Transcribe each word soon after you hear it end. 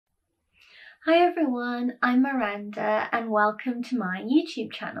Hi everyone, I'm Miranda and welcome to my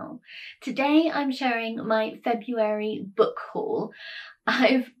YouTube channel. Today I'm sharing my February book haul.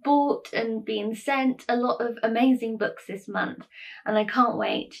 I've bought and been sent a lot of amazing books this month and I can't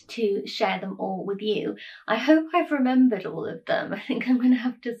wait to share them all with you. I hope I've remembered all of them. I think I'm going to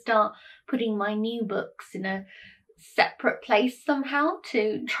have to start putting my new books in a separate place somehow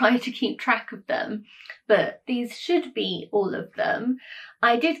to try to keep track of them, but these should be all of them.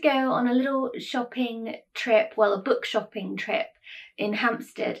 I did go on a little shopping trip, well, a book shopping trip in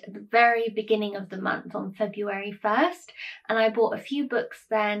Hampstead at the very beginning of the month on February 1st, and I bought a few books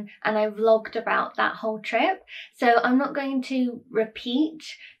then and I vlogged about that whole trip, so I'm not going to repeat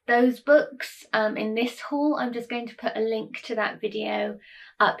those books in this haul. I'm just going to put a link to that video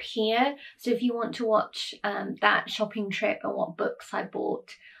up here, so if you want to watch that shopping trip and what books I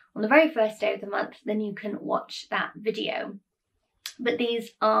bought on the very first day of the month, then you can watch that video. But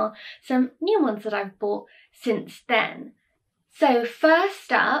these are some new ones that I've bought since then. So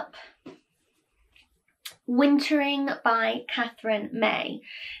first up, Wintering by Katherine May.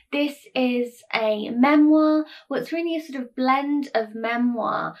 This is a memoir. Well, it's really a sort of blend of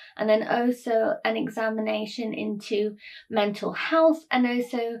memoir and then also an examination into mental health and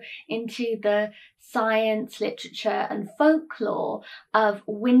also into the science, literature and folklore of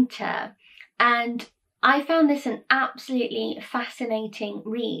winter. And I found this an absolutely fascinating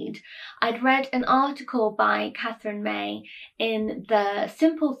read. I'd read an article by Katherine May in the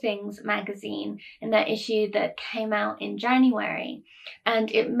Simple Things magazine in their issue that came out in January, and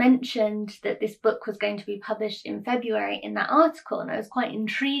it mentioned that this book was going to be published in February in that article, and I was quite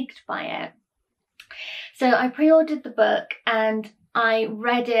intrigued by it. So I pre-ordered the book and I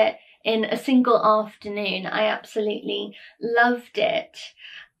read it in a single afternoon. I absolutely loved it.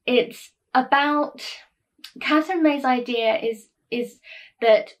 It's about Katherine May's idea is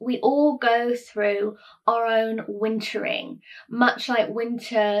that we all go through our own wintering, much like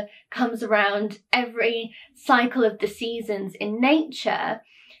winter comes around every cycle of the seasons in nature.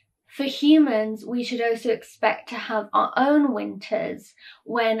 For humans, we should also expect to have our own winters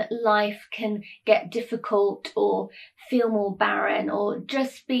when life can get difficult or feel more barren or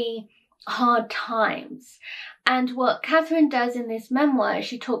just be hard times. And what Katherine does in this memoir is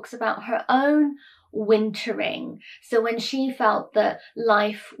she talks about her own wintering. So when she felt that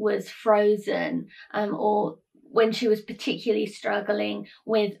life was frozen or when she was particularly struggling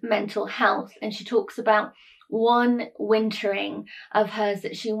with mental health, and she talks about one wintering of hers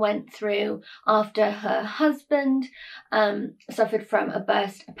that she went through after her husband suffered from a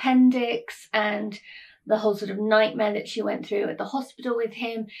burst appendix and the whole sort of nightmare that she went through at the hospital with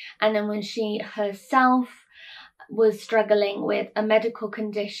him, and then when she herself was struggling with a medical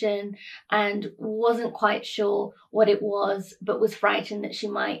condition and wasn't quite sure what it was, but was frightened that she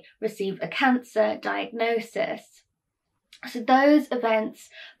might receive a cancer diagnosis. So those events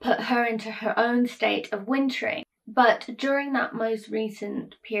put her into her own state of wintering. But during that most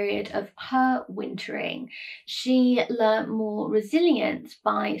recent period of her wintering, she learnt more resilience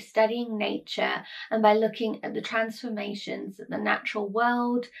by studying nature and by looking at the transformations that the natural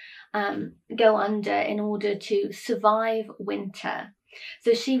world go under in order to survive winter.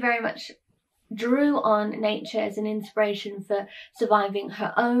 So she very much drew on nature as an inspiration for surviving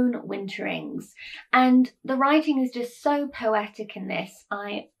her own winterings. And the writing is just so poetic in this.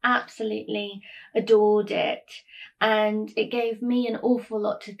 I absolutely adored it. And it gave me an awful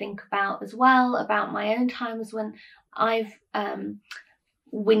lot to think about as well, about my own times when I've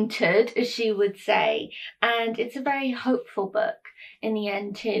wintered, as she would say. And it's a very hopeful book in the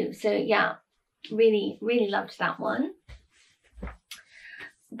end too. So yeah, really, really loved that one.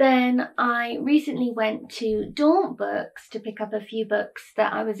 Then I recently went to Daunt Books to pick up a few books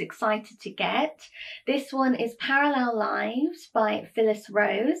that I was excited to get. This one is Parallel Lives by Phyllis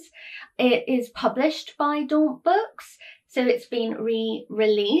Rose. It is published by Daunt Books, so it's been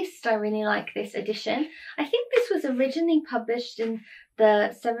re-released. I really like this edition. I think this was originally published in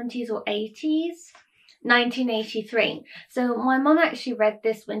the 70s or 80s. 1983. So my mum actually read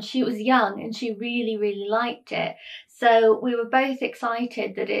this when she was young and she really, really liked it. So we were both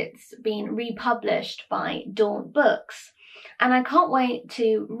excited that it's been republished by Daunt Books. And I can't wait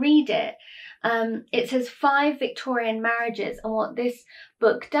to read it. It says 5 Victorian marriages, and what this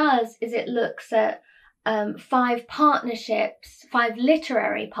book does is it looks at 5 partnerships, 5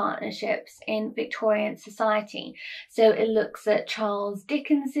 literary partnerships in Victorian society. So it looks at Charles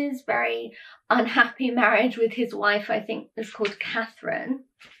Dickens's very unhappy marriage with his wife, I think it's called Catherine.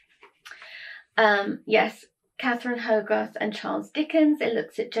 Yes, Catherine Hogarth and Charles Dickens. It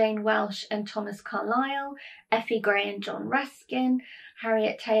looks at Jane Welsh and Thomas Carlyle, Effie Gray and John Ruskin,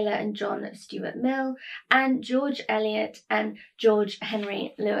 Harriet Taylor and John Stuart Mill, and George Eliot and George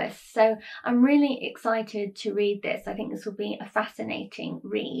Henry Lewis. So I'm really excited to read this. I think this will be a fascinating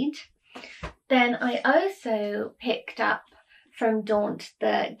read. Then I also picked up from Daunt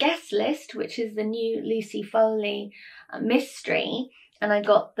the Guest List, which is the new Lucy Foley mystery, and I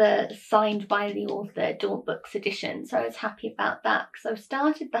got the signed by the author Daunt Books edition, so I was happy about that because I've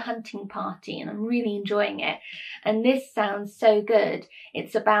started The Hunting Party and I'm really enjoying it, and this sounds so good.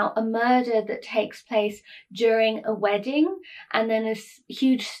 It's about a murder that takes place during a wedding, and then a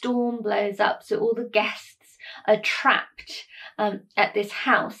huge storm blows up, so all the guests are trapped at this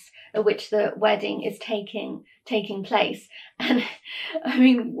house at which the wedding is taking place. And I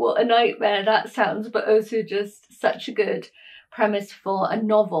mean, what a nightmare that sounds, but also just such a good premise for a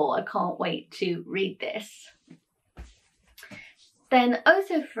novel. I can't wait to read this. Then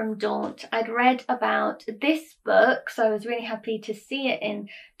also from Daunt, I'd read about this book, so I was really happy to see it in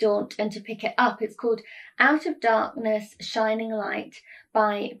Daunt and to pick it up. It's called Out of Darkness, Shining Light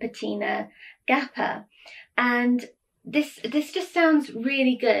by Bettina Gapper. And this just sounds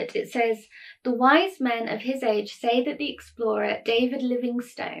really good. It says, the wise men of his age say that the explorer David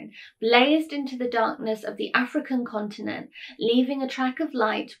Livingstone blazed into the darkness of the African continent, leaving a track of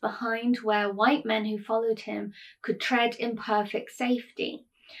light behind where white men who followed him could tread in perfect safety.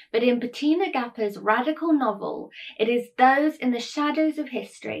 But in Bettina Gapper's radical novel, it is those in the shadows of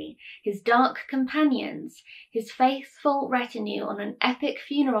history, his dark companions, his faithful retinue on an epic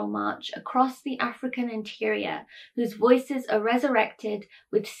funeral march across the African interior, whose voices are resurrected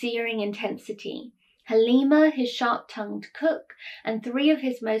with searing intensity. Halima, his sharp-tongued cook, and 3 of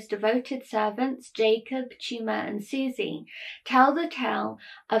his most devoted servants, Jacob, Chuma, and Susie, tell the tale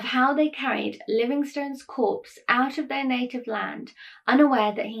of how they carried Livingstone's corpse out of their native land,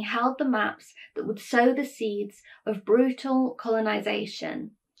 unaware that he held the maps that would sow the seeds of brutal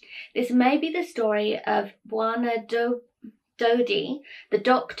colonization. This may be the story of Bwana Dodi, the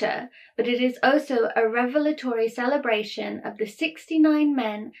doctor, but it is also a revelatory celebration of the 69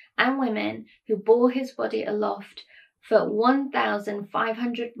 men and women who bore his body aloft for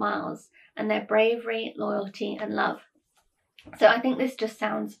 1,500 miles and their bravery, loyalty, and love. So I think this just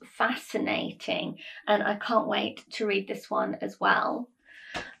sounds fascinating, and I can't wait to read this one as well.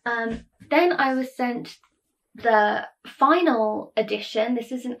 Then I was sent the final edition.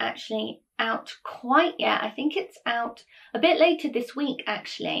 This isn't actually out quite yet. I think it's out a bit later this week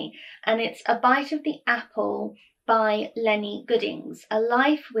actually, and it's A Bite of the Apple by Lenny Goodings, a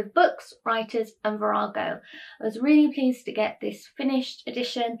life with books, writers and Virago. I was really pleased to get this finished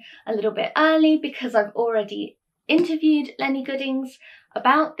edition a little bit early because I've already interviewed Lenny Goodings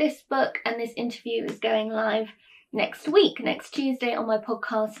about this book, and this interview is going live next week, next Tuesday, on my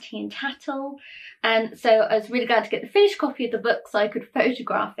podcast Tea and Tattle. And so I was really glad to get the finished copy of the book so I could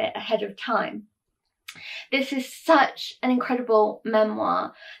photograph it ahead of time. This is such an incredible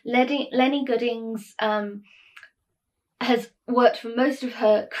memoir. Lenny Goodings has worked for most of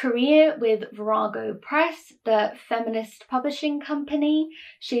her career with Virago Press, the feminist publishing company.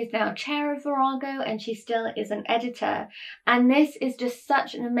 She's now chair of Virago and she still is an editor. And this is just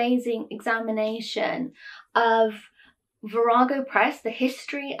such an amazing examination of Virago Press, the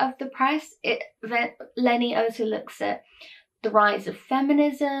history of the press. Lenny also looks at the rise of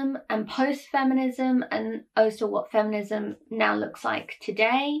feminism and post-feminism, and also what feminism now looks like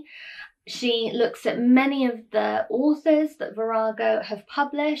today. She looks at many of the authors that Virago have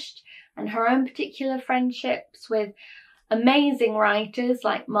published and her own particular friendships with amazing writers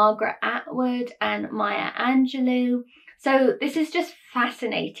like Margaret Atwood and Maya Angelou. So this is just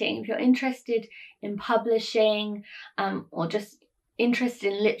fascinating. If you're interested in publishing or just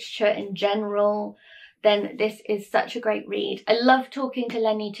interested in literature in general, then this is such a great read. I love talking to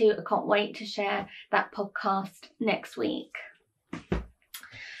Lenny too. I can't wait to share that podcast next week.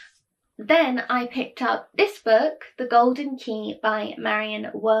 Then I picked up this book, The Golden Key by Marion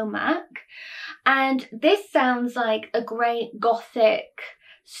Womack, and this sounds like a great gothic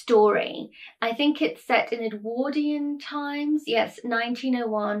story. I think it's set in Edwardian times, yes,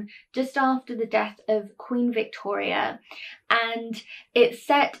 1901, just after the death of Queen Victoria, and it's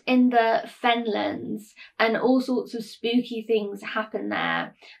set in the Fenlands and all sorts of spooky things happen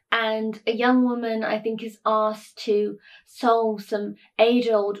there. And a young woman, I think, is asked to solve some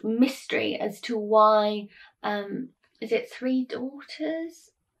age-old mystery as to why, is it 3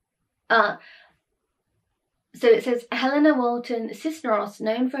 daughters? So it says, Helena Walton Cisneros,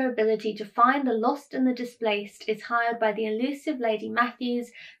 known for her ability to find the lost and the displaced, is hired by the elusive Lady Matthews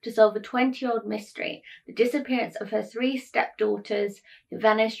to solve a 20-year-old mystery, the disappearance of her 3 stepdaughters who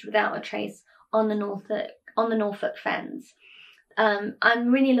vanished without a trace on the Norfolk Fens.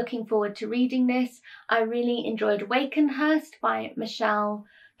 I'm really looking forward to reading this. I really enjoyed Wakenhurst by Michelle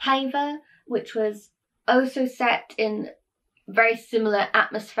Paver, which was also set in very similar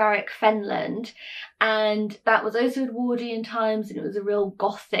atmospheric Finland, and that was also Edwardian times, and it was a real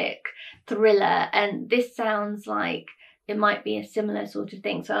gothic thriller, and this sounds like it might be a similar sort of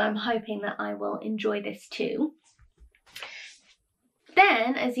thing, so I'm hoping that I will enjoy this too.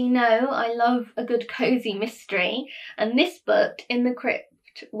 Then, as you know, I love a good cozy mystery, and this book, In the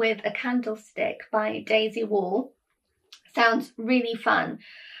Crypt with a Candlestick by Daisy Wall, sounds really fun.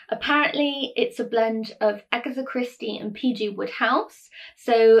 Apparently it's a blend of Agatha Christie and P.G. Wodehouse,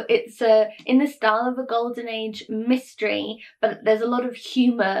 so it's in the style of a Golden Age mystery, but there's a lot of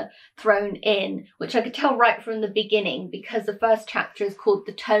humour thrown in, which I could tell right from the beginning, because the first chapter is called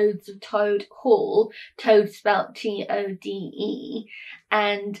The Toads of Toad Hall, Toad spelt T-O-D-E,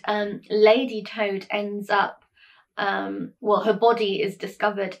 and Lady Toad ends up well, her body is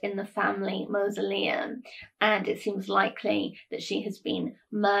discovered in the family mausoleum, and it seems likely that she has been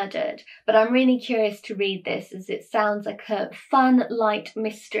murdered. But I'm really curious to read this, as it sounds like a fun, light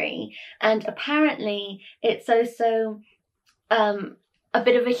mystery, and apparently it's also a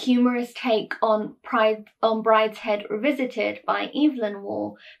bit of a humorous take on Brideshead Revisited by Evelyn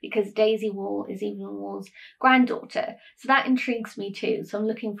Waugh, because Daisy Wall is Evelyn Waugh's granddaughter. So that intrigues me too, so I'm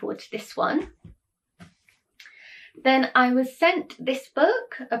looking forward to this one. Then I was sent this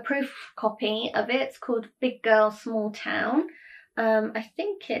book, a proof copy of it. It's called Big Girl Small Town. I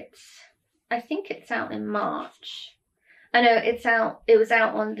think it's out in March. I know it was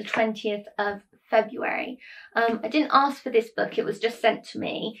out on the 20th of February. I didn't ask for this book, it was just sent to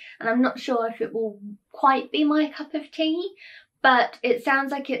me, and I'm not sure if it will quite be my cup of tea, but it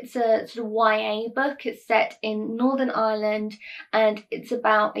sounds like it's a sort of YA book. It's set in Northern Ireland, and it's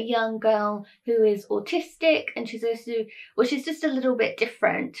about a young girl who is autistic, and she's just a little bit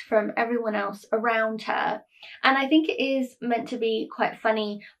different from everyone else around her. And I think it is meant to be quite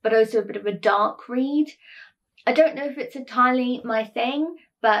funny, but also a bit of a dark read. I don't know if it's entirely my thing,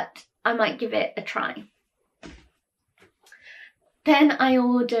 but I might give it a try. Then I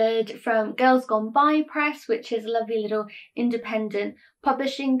ordered from Girls Gone By Press, which is a lovely little independent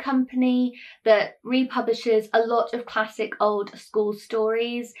publishing company that republishes a lot of classic old school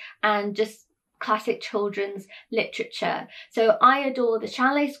stories and just classic children's literature. So I adore the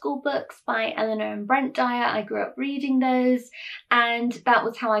Chalet School books by Eleanor and Brent Dyer. I grew up reading those, and that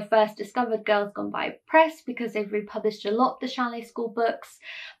was how I first discovered Girls Gone By Press, because they've republished a lot of the Chalet School books,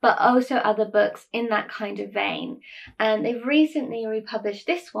 but also other books in that kind of vein. And they've recently republished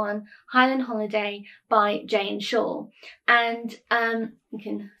this one, Highland Holiday by Jane Shaw. And you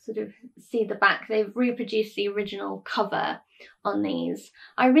can sort of see the back. They've reproduced the original cover on these.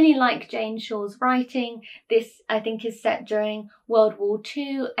 I really like Jane Shaw's writing. This, I think, is set during World War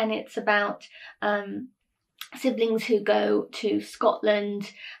II, and it's about siblings who go to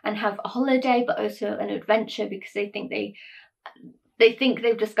Scotland and have a holiday, but also an adventure, because they think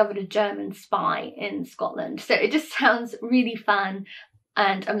they've discovered a German spy in Scotland. So it just sounds really fun,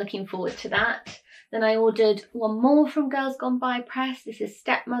 and I'm looking forward to that. Then I ordered one more from Girls Gone By Press. This is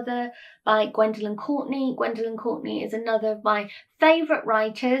Stepmother by Gwendolyn Courtney. Gwendolyn Courtney is another of my favourite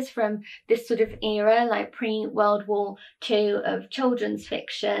writers from this sort of era, like pre-World War II, of children's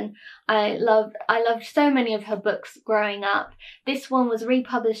fiction. I loved so many of her books growing up. This one was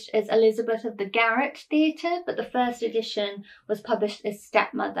republished as Elizabeth of the Garret Theatre, but the first edition was published as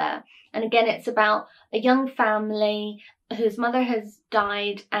Stepmother. And again, it's about a young family whose mother has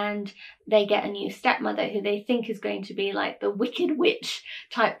died, and they get a new stepmother who they think is going to be like the Wicked Witch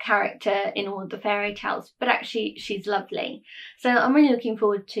type character in all of the fairy tales, but actually she's lovely. So I'm really looking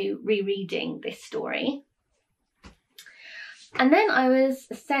forward to rereading this story. And then I was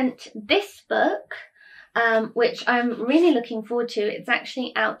sent this book, which I'm really looking forward to. It's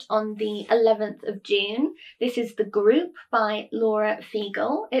actually out on the 11th of June. This is The Group by Laura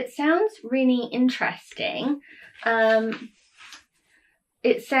Fiegel. It sounds really interesting.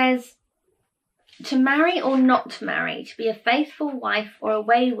 It says, to marry or not to marry, to be a faithful wife or a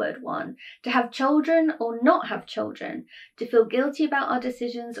wayward one, to have children or not have children, to feel guilty about our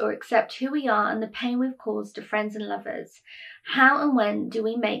decisions or accept who we are and the pain we've caused to friends and lovers. How and when do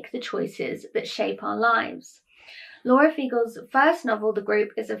we make the choices that shape our lives? Laura Fiegel's first novel, The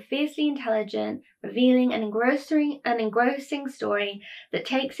Group, is a fiercely intelligent, revealing and engrossing story that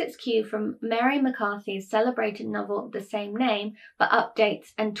takes its cue from Mary McCarthy's celebrated novel of the same name, but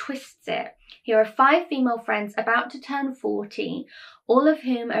updates and twists it. Here are 5 female friends about to turn 40, all of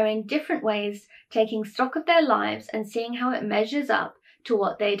whom are in different ways taking stock of their lives and seeing how it measures up to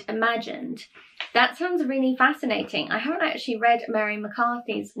what they'd imagined. That sounds really fascinating. I haven't actually read Mary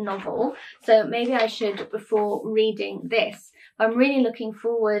McCarthy's novel, so maybe I should before reading this. I'm really looking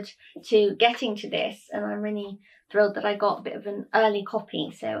forward to getting to this, and I'm really thrilled that I got a bit of an early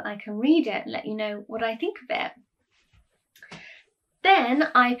copy so I can read it and let you know what I think of it. Then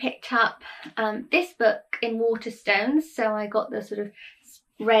I picked up this book in Waterstones, so I got the sort of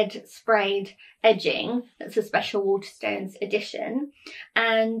red sprayed edging. That's a special Waterstones edition,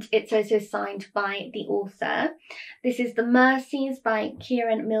 and it's also signed by the author. This is The Mercies by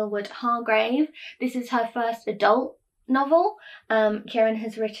Kieran Millwood Hargrave. This is her first adult novel. Kieran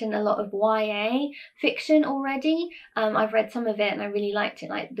has written a lot of YA fiction already. I've read some of it and I really liked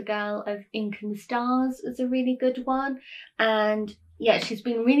it, like The Girl of Ink and Stars is a really good one, and yeah, she's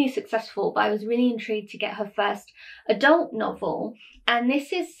been really successful, but I was really intrigued to get her first adult novel. And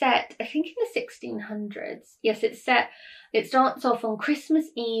this is set, I think, in the 1600s. Yes, it starts off on Christmas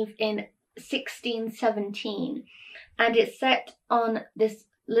Eve in 1617. And it's set on this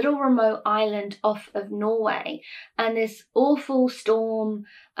little remote island off of Norway. And this awful storm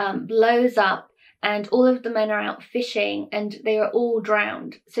blows up, and all of the men are out fishing and they are all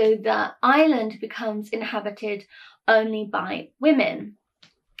drowned. So the island becomes inhabited only by women.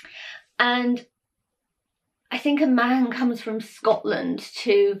 And I think a man comes from Scotland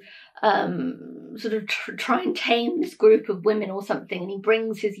to sort of try and tame this group of women or something, and he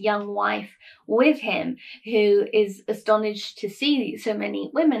brings his young wife with him, who is astonished to see so many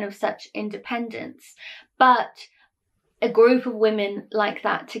women of such independence. But a group of women like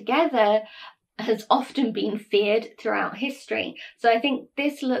that together has often been feared throughout history. So I think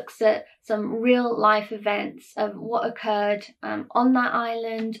this looks at some real life events of what occurred on that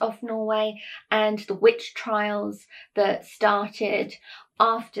island off Norway, and the witch trials that started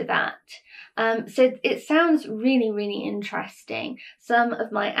after that. So it sounds really, really interesting. Some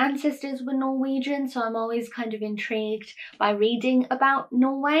of my ancestors were Norwegian, so I'm always kind of intrigued by reading about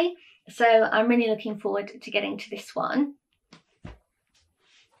Norway. So I'm really looking forward to getting to this one.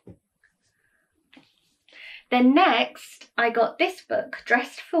 Then next, I got this book,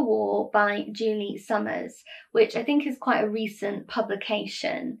 Dressed for War by Julie Summers, which I think is quite a recent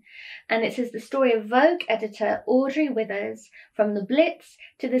publication. And it says the story of Vogue editor Audrey Withers from the Blitz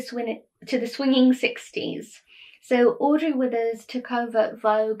to the swinging 60s. So Audrey Withers took over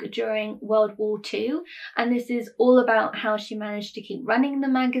Vogue during World War II, and this is all about how she managed to keep running the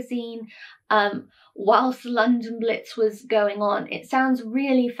magazine whilst the London Blitz was going on. It sounds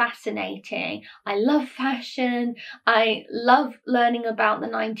really fascinating. I love fashion. I love learning about the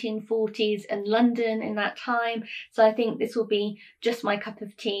 1940s and London in that time. So I think this will be just my cup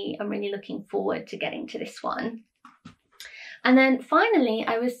of tea. I'm really looking forward to getting to this one. And then finally,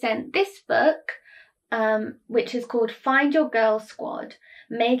 I was sent this book, which is called Find Your Girl Squad,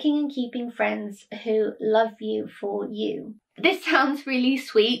 Making and Keeping Friends Who Love You for You. This sounds really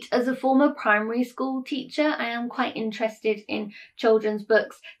sweet. As a former primary school teacher, I am quite interested in children's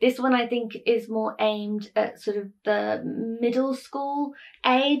books. This one I think is more aimed at sort of the middle school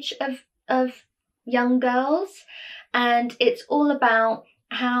age of young girls, and it's all about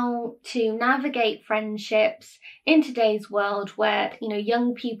how to navigate friendships in today's world where, you know,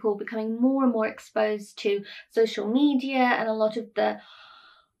 young people becoming more and more exposed to social media and a lot of the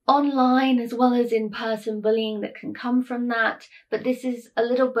online as well as in-person bullying that can come from that. But this is a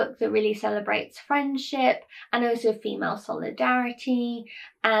little book that really celebrates friendship and also female solidarity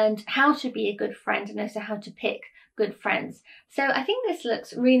and how to be a good friend and also how to pick good friends. So I think this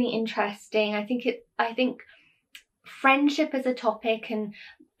looks really interesting. I think friendship as a topic and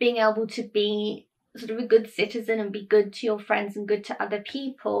being able to be sort of a good citizen and be good to your friends and good to other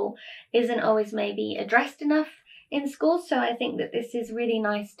people isn't always maybe addressed enough in school. So I think that this is really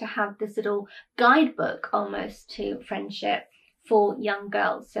nice to have this little guidebook almost to friendship for young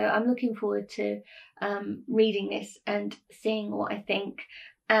girls. So I'm looking forward to reading this and seeing what I think.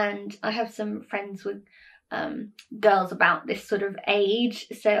 And I have some friends with girls about this sort of age,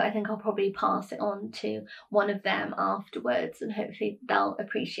 so I think I'll probably pass it on to one of them afterwards and hopefully they'll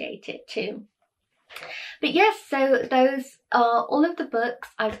appreciate it too. But yes, so those are all of the books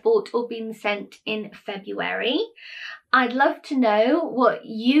I've bought or been sent in February. I'd love to know what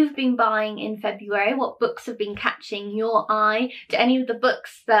you've been buying in February, what books have been catching your eye. Do any of the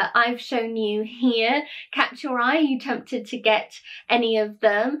books that I've shown you here catch your eye? Are you tempted to get any of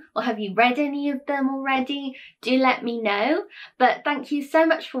them, or have you read any of them already? Do let me know. But thank you so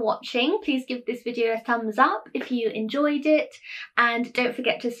much for watching. Please give this video a thumbs up if you enjoyed it, and don't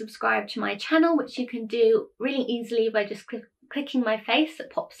forget to subscribe to my channel, which you can do really easily by just clicking my face that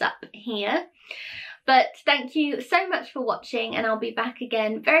pops up here. But thank you so much for watching, and I'll be back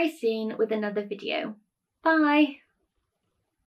again very soon with another video. Bye!